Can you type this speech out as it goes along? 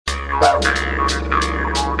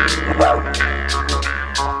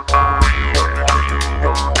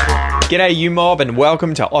G'day you mob and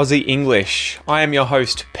welcome to Aussie English. I am your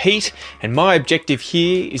host Pete and my objective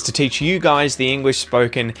here is to teach you guys the English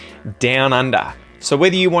spoken down under. So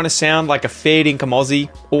whether you want to sound like a fair dinkum Aussie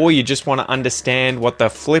or you just want to understand what the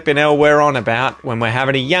flippin' hell we're on about when we're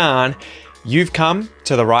having a yarn, you've come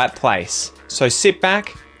to the right place. So sit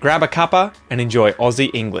back, grab a cuppa and enjoy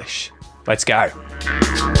Aussie English. Let's go.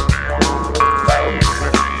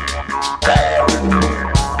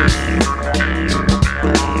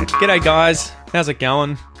 G'day guys, how's it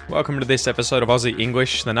going? Welcome to this episode of Aussie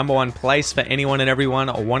English, the number one place for anyone and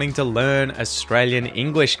everyone wanting to learn Australian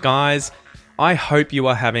English, guys. I hope you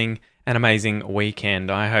are having an amazing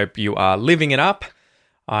weekend. I hope you are living it up.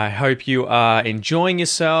 I hope you are enjoying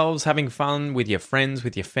yourselves, having fun with your friends,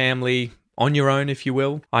 with your family, on your own if you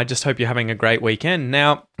will. I just hope you're having a great weekend.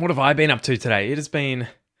 Now, what have I been up to today? It's been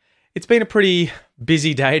a pretty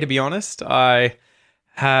busy day, to be honest. I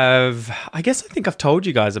think I've told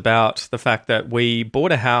you guys about the fact that we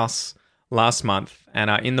bought a house last month and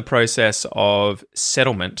are in the process of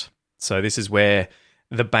settlement. So this is where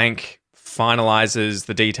the bank finalizes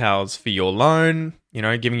the details for your loan,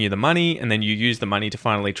 giving you the money, and then you use the money to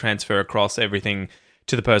finally transfer across everything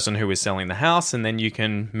to the person who is selling the house, and then you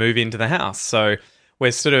can move into the house. So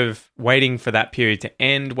we're sort of waiting for that period to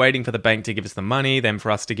end, waiting for the bank to give us the money, then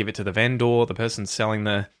for us to give it to the vendor, the person selling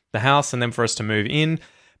the house, and then for us to move in.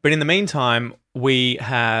 But in the meantime, we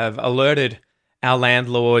have alerted our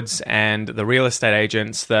landlords and the real estate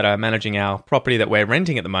agents that are managing our property that we're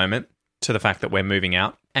renting at the moment to the fact that we're moving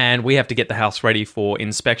out. And we have to get the house ready for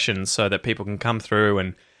inspection so that people can come through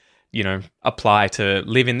and, apply to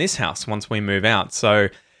live in this house once we move out. So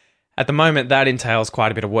at the moment, that entails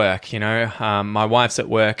quite a bit of work, My wife's at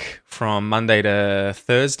work from Monday to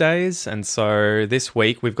Thursdays. And so this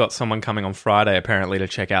week, we've got someone coming on Friday, apparently, to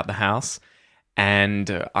check out the house.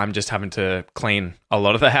 And I'm just having to clean a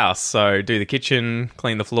lot of the house. So do the kitchen,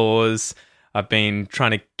 clean the floors. I've been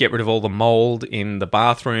trying to get rid of all the mold in the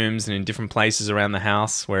bathrooms and in different places around the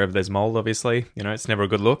house, wherever there's mold, obviously. It's never a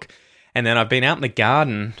good look. And then I've been out in the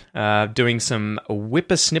garden doing some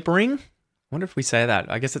whippersnippering. I wonder if we say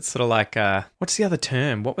that. I guess it's sort of like, what's the other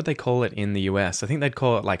term? What would they call it in the US? I think they'd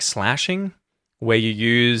call it like slashing, where you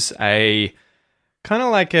use a kind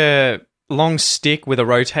of like a long stick with a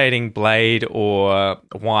rotating blade or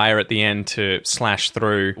a wire at the end to slash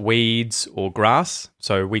through weeds or grass.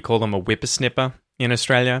 So we call them a whippersnipper in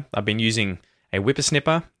Australia. I've been using a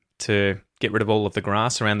whippersnipper to get rid of all of the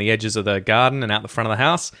grass around the edges of the garden and out the front of the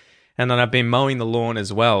house. And then I've been mowing the lawn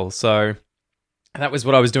as well. So that was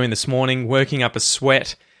what I was doing this morning, working up a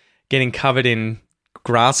sweat, getting covered in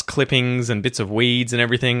grass clippings and bits of weeds and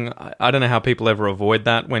everything. I don't know how people ever avoid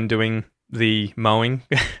that when doing the mowing.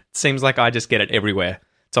 It seems like I just get it everywhere.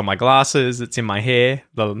 It's on my glasses, it's in my hair,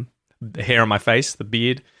 the hair on my face, the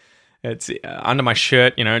beard. It's under my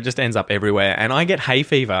shirt, it just ends up everywhere. And I get hay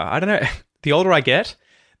fever. I don't know. The older I get,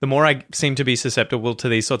 the more I seem to be susceptible to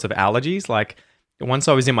these sorts of allergies. Like once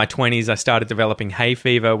I was in my 20s, I started developing hay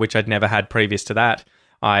fever, which I'd never had previous to that.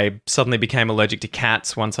 I suddenly became allergic to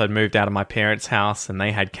cats once I'd moved out of my parents' house and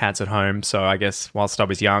they had cats at home. So I guess whilst I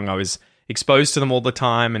was young, I was exposed to them all the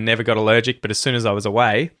time and never got allergic. But as soon as I was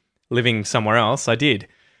away, living somewhere else, I did.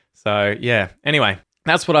 So yeah, anyway,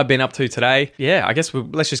 that's what I've been up to today. Yeah, I guess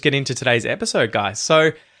let's just get into today's episode, guys.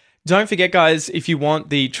 So don't forget, guys, if you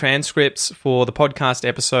want the transcripts for the podcast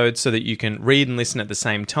episodes so that you can read and listen at the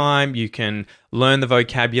same time, you can learn the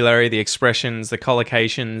vocabulary, the expressions, the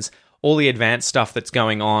collocations, all the advanced stuff that's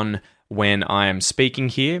going on when I am speaking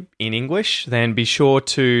here in English, then be sure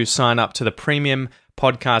to sign up to the premium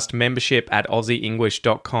podcast membership at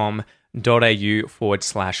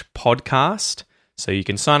aussieenglish.com.au/podcast. So you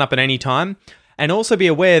can sign up at any time. And also be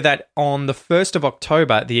aware that on the 1st of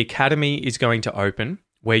October, the Academy is going to open,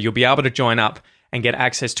 where you'll be able to join up and get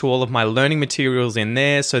access to all of my learning materials in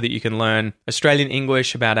there so that you can learn Australian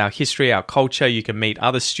English, about our history, our culture. You can meet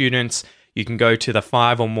other students. You can go to the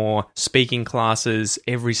 5 or more speaking classes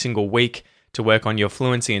every single week to work on your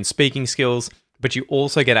fluency and speaking skills. But you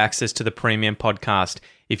also get access to the premium podcast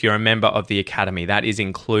if you're a member of the Academy. That is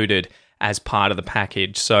included as part of the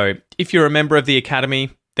package. So if you're a member of the Academy,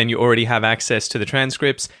 then you already have access to the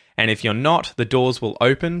transcripts. And if you're not, the doors will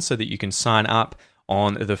open so that you can sign up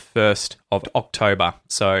on the 1st of October.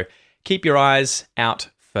 So keep your eyes out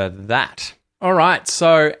for that. All right,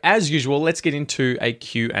 so as usual, let's get into a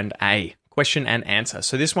Q&A, question and answer.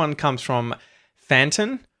 So this one comes from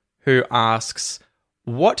Fanton, who asks,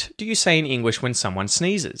 what do you say in English when someone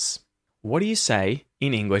sneezes? What do you say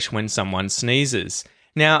in English when someone sneezes?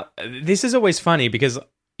 Now, this is always funny because,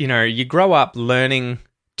 you grow up learning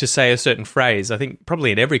to say a certain phrase. I think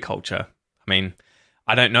probably in every culture. I mean,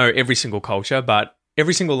 I don't know every single culture, but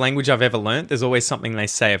every single language I've ever learnt, there's always something they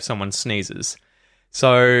say if someone sneezes.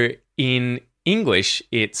 So in English,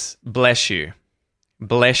 it's bless you.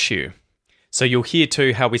 Bless you. So you'll hear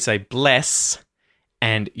too how we say bless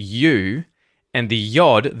and you, and the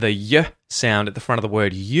yod, the y sound at the front of the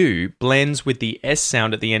word you, blends with the s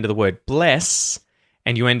sound at the end of the word bless,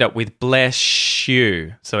 and you end up with bless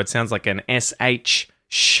you. So it sounds like an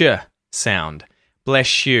sh sound.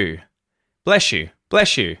 Bless you. Bless you.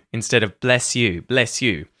 Bless you. Instead of bless you. Bless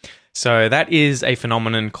you. So that is a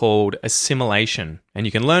phenomenon called assimilation. And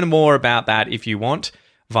you can learn more about that if you want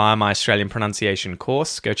via my Australian pronunciation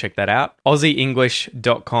course. Go check that out.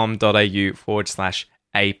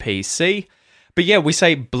 aussieenglish.com.au/APC. But yeah, we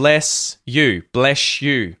say bless you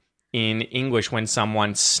in English when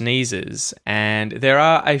someone sneezes. And there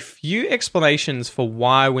are a few explanations for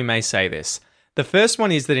why we may say this. The first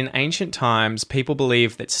one is that in ancient times, people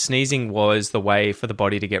believed that sneezing was the way for the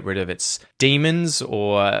body to get rid of its demons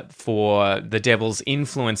or for the devil's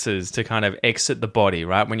influences to kind of exit the body,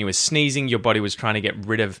 right? When you were sneezing, your body was trying to get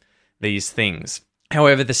rid of these things.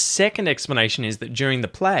 However, the second explanation is that during the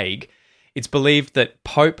plague, it's believed that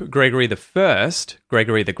Pope Gregory I,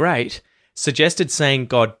 Gregory the Great, suggested saying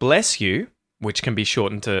God bless you, which can be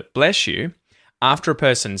shortened to bless you, after a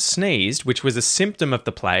person sneezed, which was a symptom of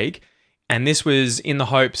the plague. And this was in the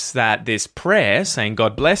hopes that this prayer, saying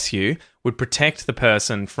God bless you, would protect the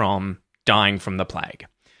person from dying from the plague.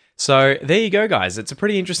 So there you go, guys. It's a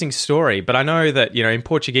pretty interesting story. But I know that, in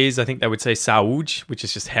Portuguese, I think they would say saúde, which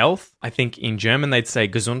is just health. I think in German, they'd say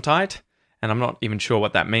Gesundheit. And I'm not even sure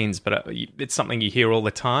what that means, but it's something you hear all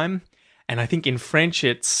the time. And I think in French,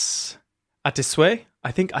 it's à tes souhaits.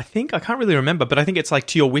 I can't really remember, but I think it's like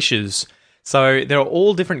to your wishes. So there are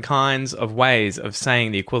all different kinds of ways of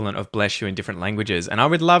saying the equivalent of bless you in different languages. And I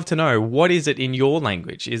would love to know, what is it in your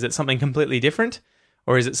language? Is it something completely different,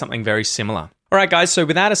 or is it something very similar? All right, guys, so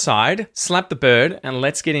with that aside, slap the bird and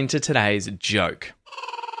let's get into today's joke.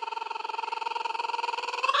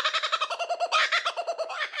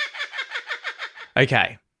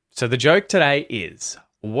 Okay, so the joke today is,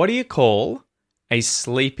 what do you call a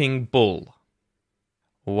sleeping bull?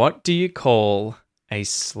 What do you call a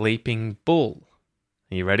sleeping bull?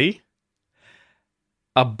 Are you ready?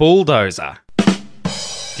 A bulldozer.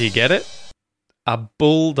 Do you get it? A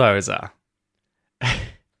bulldozer.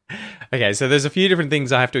 Okay, so there's a few different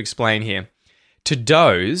things I have to explain here. To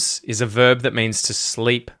doze is a verb that means to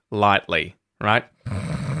sleep lightly, right?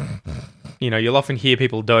 You'll often hear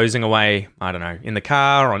people dozing away, I don't know, in the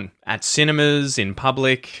car, at cinemas, in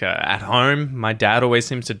public, at home. My dad always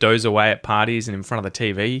seems to doze away at parties and in front of the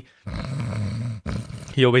TV.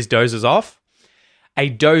 He always dozes off. A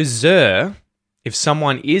dozer, if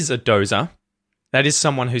someone is a dozer, that is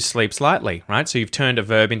someone who sleeps lightly, right? So you've turned a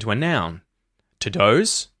verb into a noun. To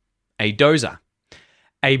doze, a dozer.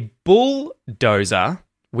 A bulldozer,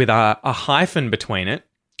 with a hyphen between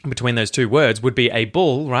those two words, would be a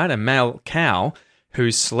bull, right? A male cow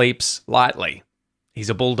who sleeps lightly. He's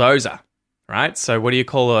a bulldozer, right? So what do you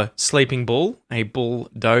call a sleeping bull? A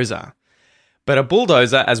bulldozer. But a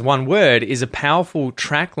bulldozer, as one word, is a powerful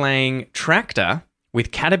track-laying tractor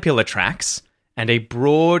with caterpillar tracks and a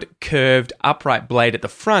broad, curved, upright blade at the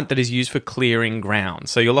front that is used for clearing ground.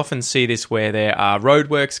 So you'll often see this where there are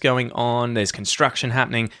roadworks going on, there's construction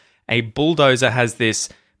happening. A bulldozer has this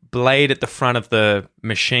blade at the front of the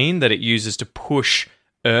machine that it uses to push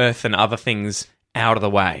earth and other things out of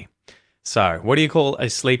the way. So, what do you call a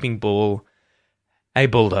sleeping bull? A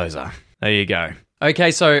bulldozer. There you go.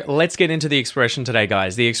 Okay, so let's get into the expression today,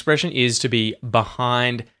 guys. The expression is to be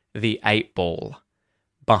behind the eight ball.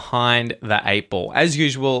 Behind the eight ball. As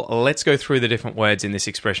usual, let's go through the different words in this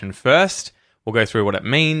expression first. We'll go through what it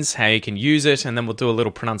means, how you can use it, and then we'll do a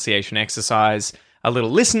little pronunciation exercise, a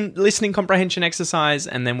little listening comprehension exercise,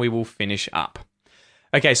 and then we will finish up.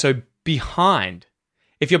 Okay, so behind.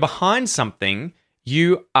 If you're behind something,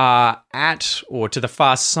 you are at or to the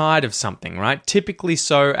far side of something, right? Typically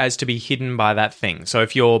so as to be hidden by that thing. So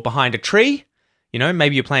if you're behind a tree,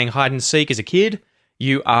 maybe you're playing hide and seek as a kid,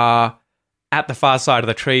 you are at the far side of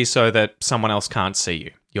the tree so that someone else can't see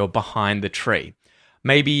you. You're behind the tree.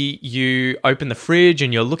 Maybe you open the fridge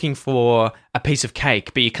and you're looking for a piece of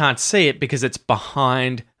cake, but you can't see it because it's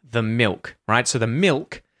behind the milk, right? So the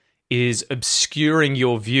milk is obscuring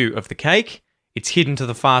your view of the cake. It's hidden to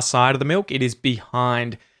the far side of the milk. It is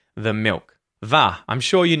behind the milk. The. I'm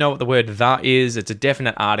sure you know what the word the is. It's a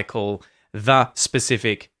definite article, the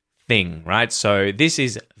specific thing, right? So this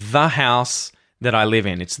is the house that I live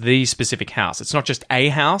in. It's the specific house. It's not just a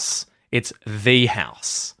house. It's the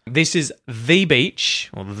house. This is the beach,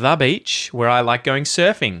 or the beach, where I like going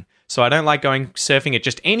surfing. So I don't like going surfing at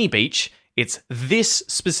just any beach. It's this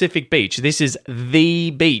specific beach. This is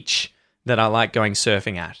the beach that I like going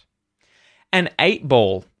surfing at. An 8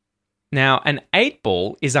 ball. Now, an 8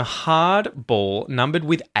 ball is a hard ball numbered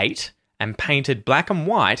with 8 and painted black and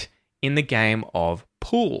white in the game of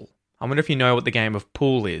pool. I wonder if you know what the game of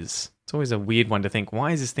pool is. It's always a weird one to think,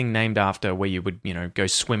 why is this thing named after where you would, go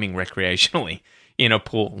swimming recreationally in a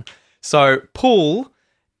pool? So pool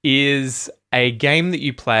is a game that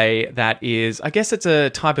you play that is, I guess it's a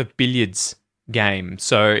type of billiards game.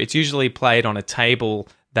 So it's usually played on a table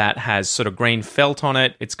that has sort of green felt on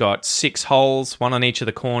it. It's got 6 holes, 1 on each of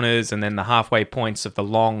the corners, and then the halfway points of the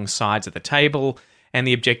long sides of the table. And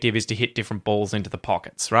the objective is to hit different balls into the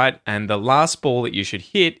pockets, right? And the last ball that you should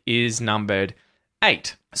hit is numbered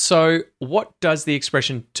 8. So what does the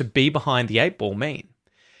expression to be behind the 8 ball mean?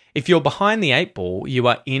 If you're behind the 8 ball, you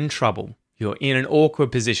are in trouble. You're in an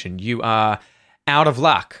awkward position. You are out of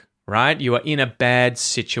luck, right? You are in a bad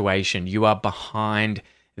situation. You are behind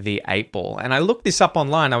the 8 ball. And I looked this up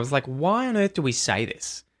online. I was like, why on earth do we say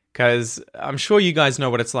this? Because I'm sure you guys know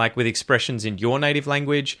what it's like with expressions in your native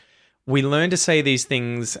language. We learn to say these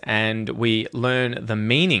things and we learn the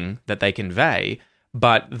meaning that they convey,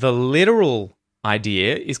 but the literal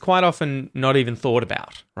idea is quite often not even thought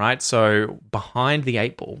about, right? So behind the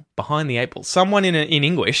 8 ball, someone in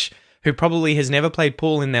English who probably has never played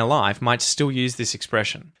pool in their life might still use this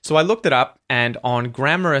expression. So I looked it up, and on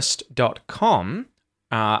grammarist.com,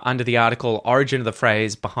 under the article Origin of the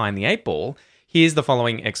Phrase behind the 8 ball, here's the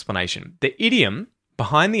following explanation. The idiom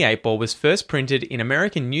behind the 8 ball was first printed in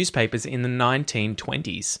American newspapers in the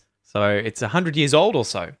 1920s. So it's 100 years old or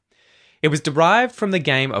so. It was derived from the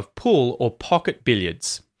game of pool or pocket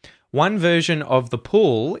billiards. One version of the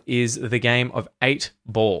pool is the game of 8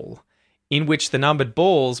 ball, in which the numbered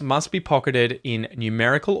balls must be pocketed in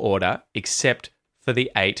numerical order except for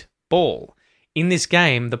the 8 ball. In this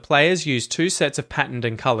game, the players use 2 sets of patterned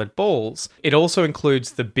and coloured balls. It also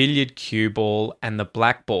includes the billiard cue ball and the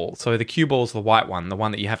black ball. So the cue ball is the white one, the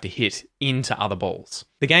one that you have to hit into other balls.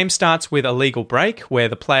 The game starts with a legal break where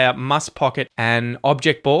the player must pocket an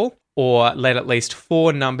object ball or let at least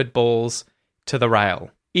 4 numbered balls to the rail.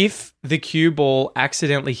 If the cue ball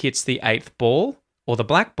accidentally hits the 8th ball or the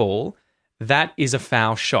black ball, that is a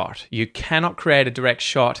foul shot. You cannot create a direct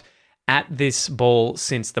shot at this ball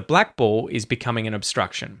since the black ball is becoming an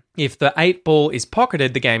obstruction. If the 8 ball is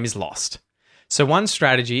pocketed, the game is lost. So one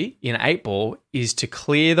strategy in 8 ball is to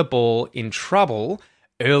clear the ball in trouble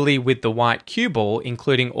early with the white cue ball,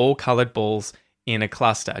 including all coloured balls in a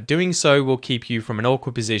cluster. Doing so will keep you from an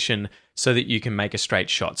awkward position so that you can make a straight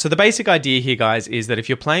shot. So the basic idea here, guys, is that if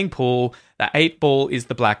you're playing pool, the 8 ball is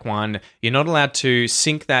the black one. You're not allowed to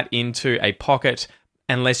sink that into a pocket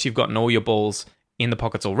unless you've gotten all your balls in the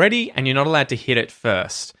pockets already, and you're not allowed to hit it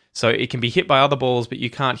first. So it can be hit by other balls, but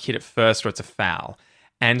you can't hit it first or it's a foul.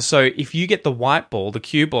 And so if you get the white ball, the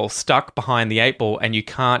cue ball, stuck behind the 8 ball and you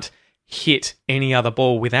can't hit any other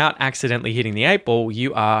ball without accidentally hitting the 8 ball,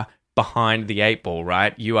 you are behind the 8 ball,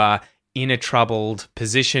 right? You are in a troubled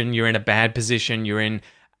position. You're in a bad position. You're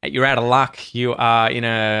out of luck. You are in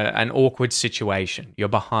an awkward situation. You're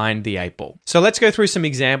behind the 8 ball. So let's go through some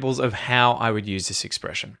examples of how I would use this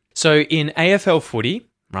expression. So in AFL footy,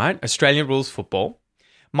 right, Australian rules football,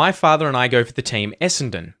 my father and I go for the team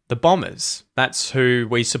Essendon, the Bombers. That's who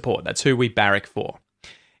we support. That's who we barrack for.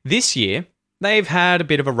 This year, they've had a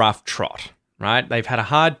bit of a rough trot, right? They've had a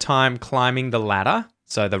hard time climbing the ladder,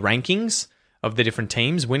 so the rankings of the different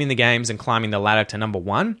teams, winning the games and climbing the ladder to number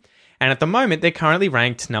 1. And at the moment, they're currently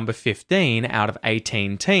ranked number 15 out of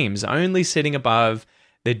 18 teams, only sitting above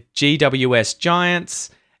the GWS Giants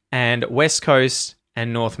and West Coast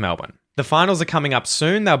and North Melbourne. The finals are coming up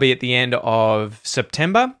soon. They'll be at the end of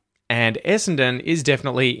September, and Essendon is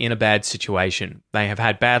definitely in a bad situation. They have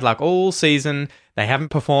had bad luck all season. They haven't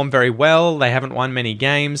performed very well. They haven't won many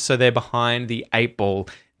games, so they're behind the 8 ball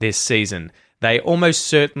this season. They almost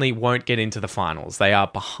certainly won't get into the finals. They are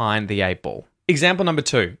behind the 8 ball. Example number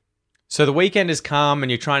 2. So the weekend has come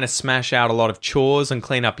and you're trying to smash out a lot of chores and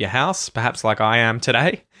clean up your house, perhaps like I am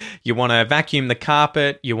today. You want to vacuum the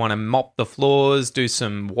carpet, you want to mop the floors, do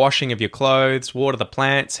some washing of your clothes, water the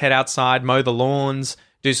plants, head outside, mow the lawns,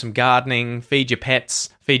 do some gardening, feed your pets,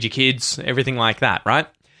 feed your kids, everything like that, right?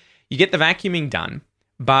 You get the vacuuming done,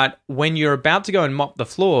 but when you're about to go and mop the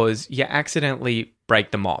floors, you accidentally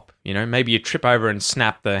break the mop. Maybe you trip over and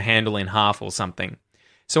snap the handle in half or something.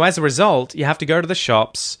 So as a result, you have to go to the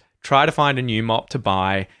shops, try to find a new mop to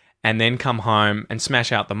buy, and then come home and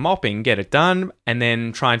smash out the mopping, get it done, and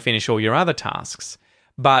then try and finish all your other tasks.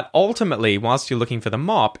 But ultimately, whilst you're looking for the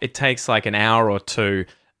mop, it takes like an hour or two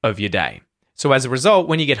of your day. So as a result,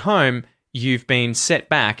 when you get home, you've been set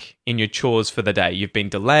back in your chores for the day. You've been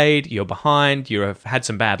delayed, you're behind, you've had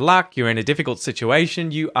some bad luck, you're in a difficult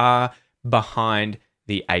situation, you are behind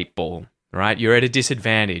the 8 ball, right? You're at a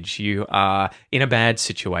disadvantage, you are in a bad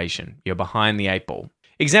situation, you're behind the 8 ball.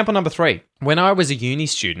 Example number 3. When I was a uni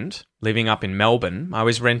student living up in Melbourne, I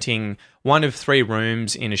was renting one of 3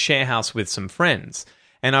 rooms in a share house with some friends.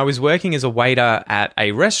 And I was working as a waiter at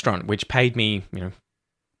a restaurant, which paid me,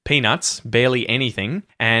 peanuts, barely anything.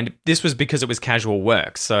 And this was because it was casual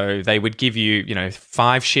work. So they would give you,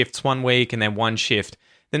 5 shifts one week and then 1 shift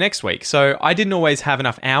the next week. So I didn't always have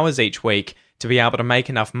enough hours each week to be able to make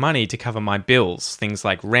enough money to cover my bills, things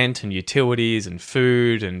like rent and utilities and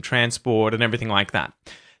food and transport and everything like that.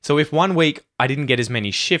 So if one week I didn't get as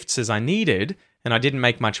many shifts as I needed and I didn't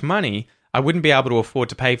make much money, I wouldn't be able to afford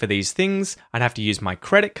to pay for these things. I'd have to use my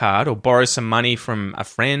credit card or borrow some money from a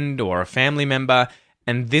friend or a family member,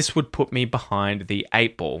 and this would put me behind the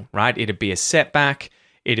 8 ball, right? It'd be a setback.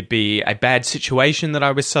 It'd be a bad situation that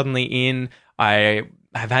I was suddenly in. I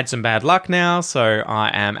have had some bad luck now, so I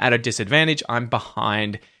am at a disadvantage. I'm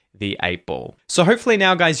behind the 8 ball. So hopefully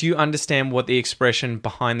now, guys, you understand what the expression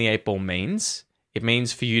behind the 8 ball means. It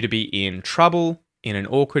means for you to be in trouble, in an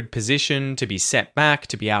awkward position, to be set back,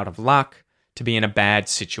 to be out of luck, to be in a bad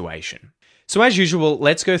situation. So as usual,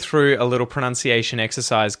 let's go through a little pronunciation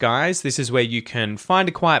exercise, guys. This is where you can find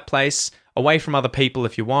a quiet place, away from other people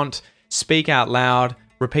if you want, speak out loud,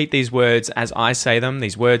 repeat these words as I say them,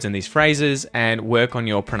 these words and these phrases, and work on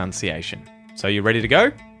your pronunciation. So you ready to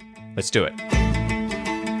go? Let's do it.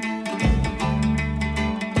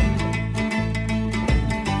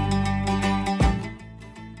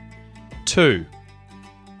 Two.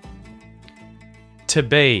 To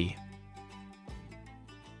be.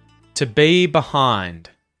 To be behind.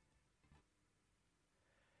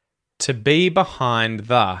 To be behind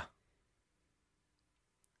the.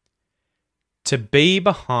 To be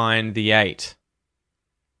behind the 8.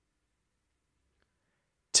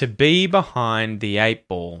 To be behind the 8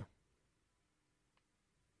 ball.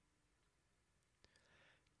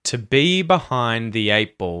 To be behind the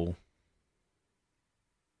 8 ball.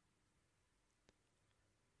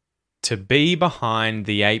 To be behind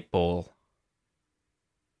the 8 ball.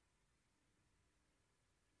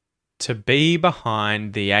 To be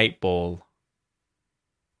behind the 8 ball.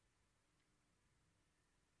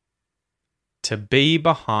 To be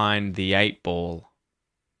behind the 8 ball.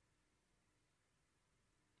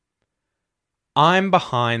 I'm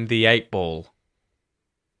behind the 8 ball.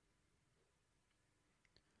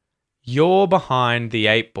 You're behind the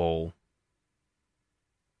 8 ball.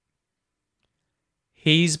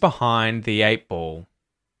 He's behind the 8 ball.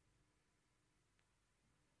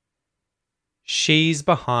 She's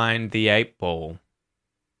behind the 8 ball.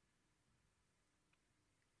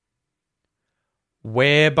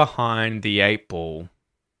 We're behind the 8 ball.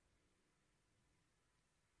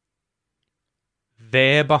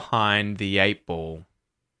 They're behind the 8 ball.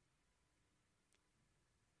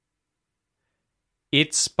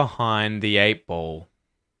 It's behind the 8 ball.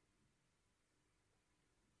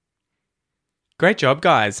 Great job,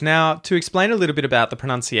 guys. Now, to explain a little bit about the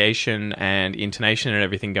pronunciation and intonation and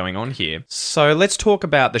everything going on here. So let's talk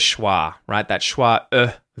about the schwa, right? That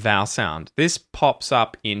schwa vowel sound. This pops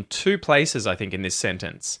up in 2 places, I think, in this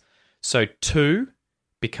sentence. So to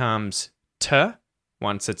becomes t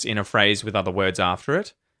once it's in a phrase with other words after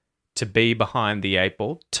it. To be behind the 8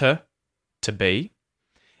 ball. To be.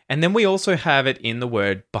 And then we also have it in the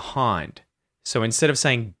word behind. So instead of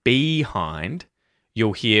saying behind,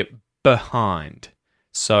 you'll hear behind.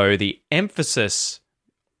 So the emphasis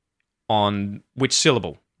on which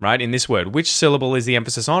syllable, right, in this word, which syllable is the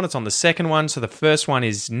emphasis on? It's on the second one. So the first one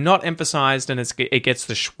is not emphasized and it gets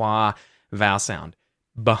the schwa vowel sound.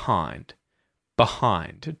 Behind.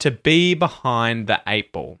 Behind. To be behind the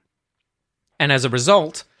 8 ball. And as a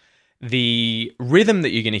result, the rhythm that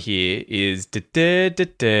you're going to hear is da da da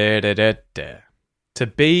da da da da. To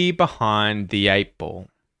be behind the 8 ball.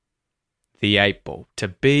 The 8 ball. To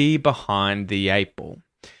be behind the 8 ball.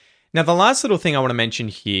 Now, the last little thing I want to mention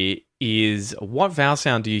here is what vowel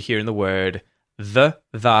sound do you hear in the word the,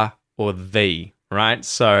 or the, right?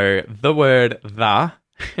 So the word the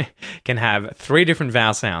can have 3 different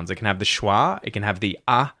vowel sounds. It can have the schwa, it can have the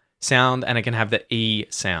sound, and it can have the e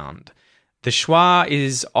sound. The schwa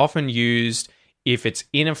is often used if it's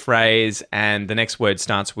in a phrase and the next word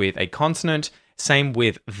starts with a consonant. Same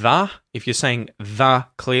with the. If you're saying the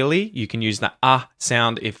clearly, you can use the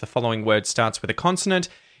sound if the following word starts with a consonant.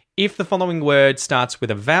 If the following word starts with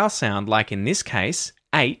a vowel sound, like in this case,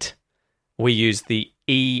 8, we use the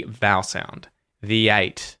E vowel sound. The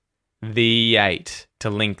 8. The 8 to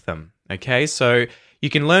link them. Okay, so you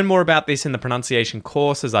can learn more about this in the pronunciation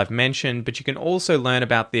course, as I've mentioned, but you can also learn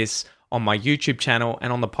about this on my YouTube channel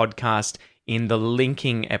and on the podcast in the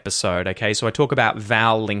linking episode. Okay, so I talk about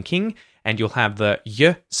vowel linking, and you'll have the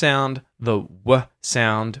Y sound, the W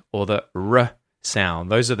sound, or the R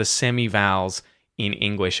sound. Those are the semi-vowels in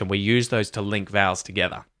English, and we use those to link vowels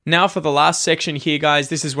together. Now for the last section here, guys,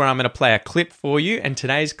 this is where I'm going to play a clip for you, and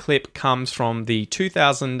today's clip comes from the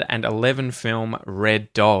 2011 film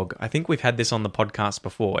Red Dog. I think we've had this on the podcast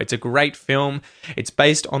before. It's a great film. It's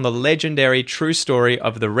based on the legendary true story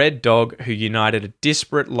of the Red Dog who united a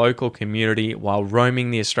disparate local community while roaming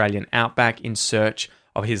the Australian outback in search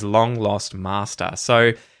of his long-lost master.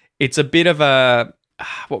 So it's a bit of a,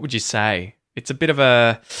 what would you say? It's a bit of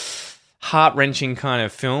a heart-wrenching kind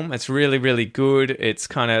of film. It's really, really good. It's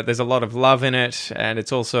there's a lot of love in it, and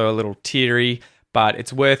it's also a little teary, but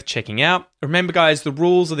it's worth checking out. Remember, guys, the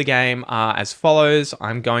rules of the game are as follows.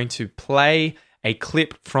 I'm going to play a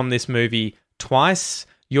clip from this movie twice.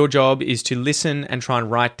 Your job is to listen and try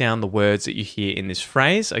and write down the words that you hear in this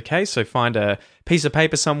phrase, okay? So find a piece of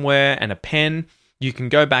paper somewhere and a pen. You can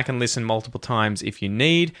go back and listen multiple times if you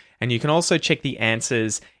need, and you can also check the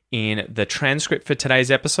answers in the transcript for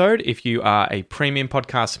today's episode if you are a premium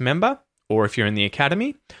podcast member or if you're in the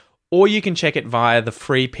academy, or you can check it via the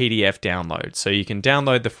free PDF download. So you can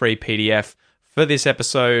download the free PDF for this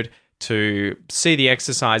episode to see the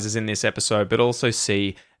exercises in this episode, but also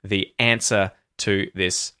see the answer to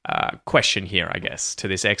this question here, I guess, to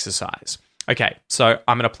this exercise. Okay, so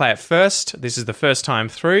I'm going to play it first. This is the first time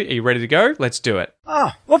through. Are you ready to go? Let's do it.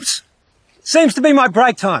 Oh, whoops. Seems to be my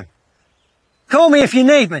break time. Call me if you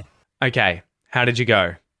need me. Okay, how did you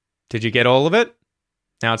go? Did you get all of it?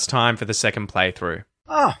 Now it's time for the second playthrough.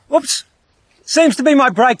 Oh, whoops. Seems to be my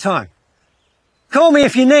break time. Call me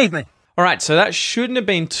if you need me. All right, so that shouldn't have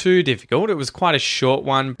been too difficult. It was quite a short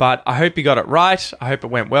one, but I hope you got it right. I hope it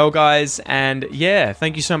went well, guys. And yeah,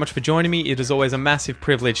 thank you so much for joining me. It is always a massive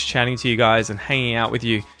privilege chatting to you guys and hanging out with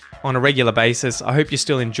you on a regular basis. I hope you're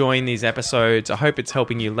still enjoying these episodes. I hope it's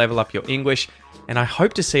helping you level up your English. And I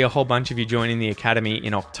hope to see a whole bunch of you joining the Academy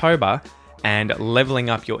in October and leveling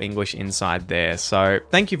up your English inside there. So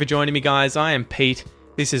thank you for joining me, guys. I am Pete.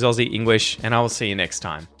 This is Aussie English, and I will see you next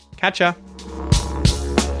time. Catch ya.